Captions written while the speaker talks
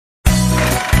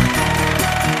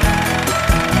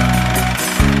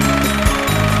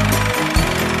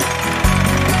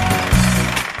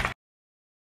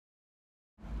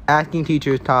asking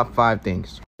teachers top 5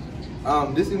 things.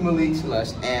 This is Malik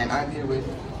Celeste, and I'm here with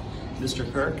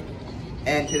Mr. Kirk.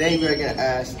 And today we're gonna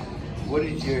ask, what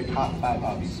is your top 5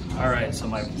 hobbies? All right, so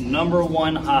my number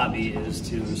 1 hobby is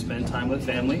to spend time with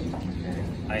family.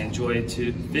 I enjoy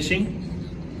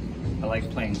fishing. I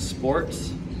like playing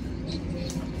sports.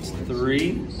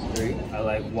 3, I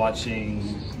like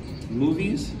watching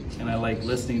movies, and I like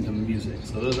listening to music.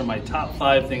 So those are my top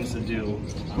 5 things to do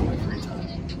on my free time.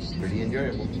 Pretty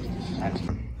enjoyable.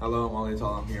 Hello, I'm Ollie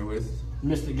Tall. I'm here with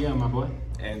Mr. Gill, my boy.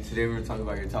 and today we're talking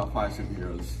about your top 5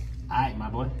 superheroes. Alright, my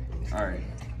boy. All right,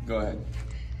 go ahead.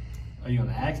 Are you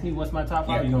gonna ask me what's my top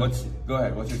 5? Yeah, go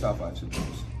ahead. What's your top 5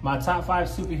 superheroes? My top 5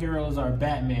 superheroes are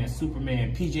Batman,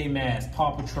 Superman, PJ Masks,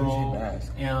 Paw Patrol. PJ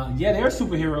Masks. And yeah, they're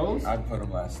superheroes. I'd put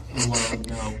them last.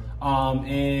 Well, no.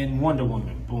 And Wonder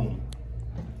Woman. Boom.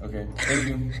 Okay, thank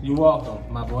you. You're welcome,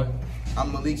 my boy.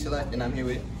 I'm Malik Celeste, and I'm here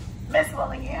with Miss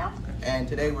Willingham. And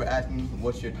today we're asking,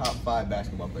 what's your top 5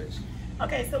 basketball players?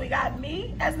 Okay, so we got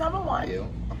me as number 1. You.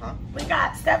 We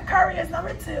got Steph Curry as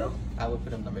number 2. I would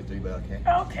put him number 3, but okay.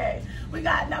 Okay. We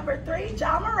got number 3,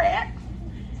 John Morant.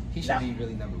 He should be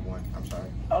really number 1. I'm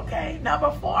sorry. Okay. Number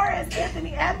 4 is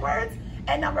Anthony Edwards.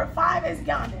 And number 5 is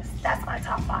Giannis. That's my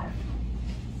top 5.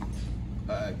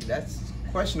 That's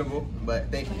questionable, but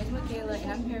thank you. My name is Michaela,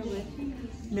 and I'm here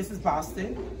with Mrs.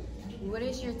 Boston. What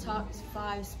is your top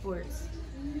 5 sports?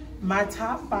 My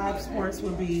top 5 sports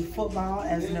would be football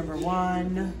as number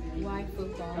 1. Why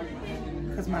football?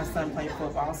 Because my son played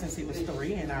football since he was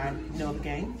 3 and I know the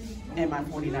game, and my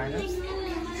 49ers.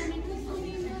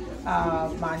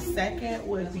 My second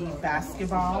would be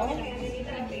basketball.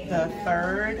 The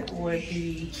third would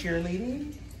be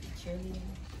cheerleading. Cheerleading?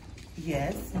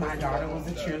 Yes, my daughter was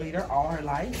a cheerleader all her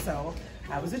life, so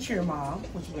I was a cheer mom,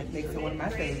 which makes it one of my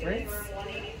favorites.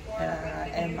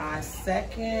 And my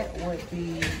second would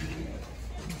be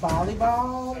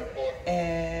volleyball,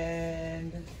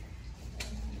 and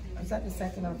is that the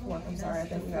second or fourth? I'm sorry, I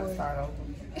think we gotta start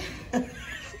over.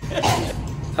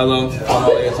 Hello, I'm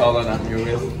Ollie Tall, and I'm here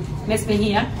with Miss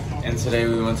Mejia. And today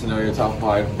we want to know your top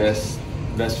 5 best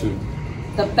food.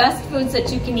 The best foods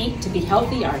that you can eat to be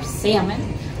healthy are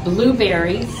salmon,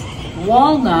 blueberries,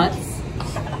 walnuts,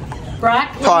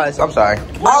 broccoli. Pause, I'm sorry.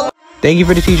 Thank you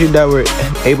for the teachers that were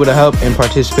able to help and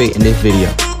participate in this video.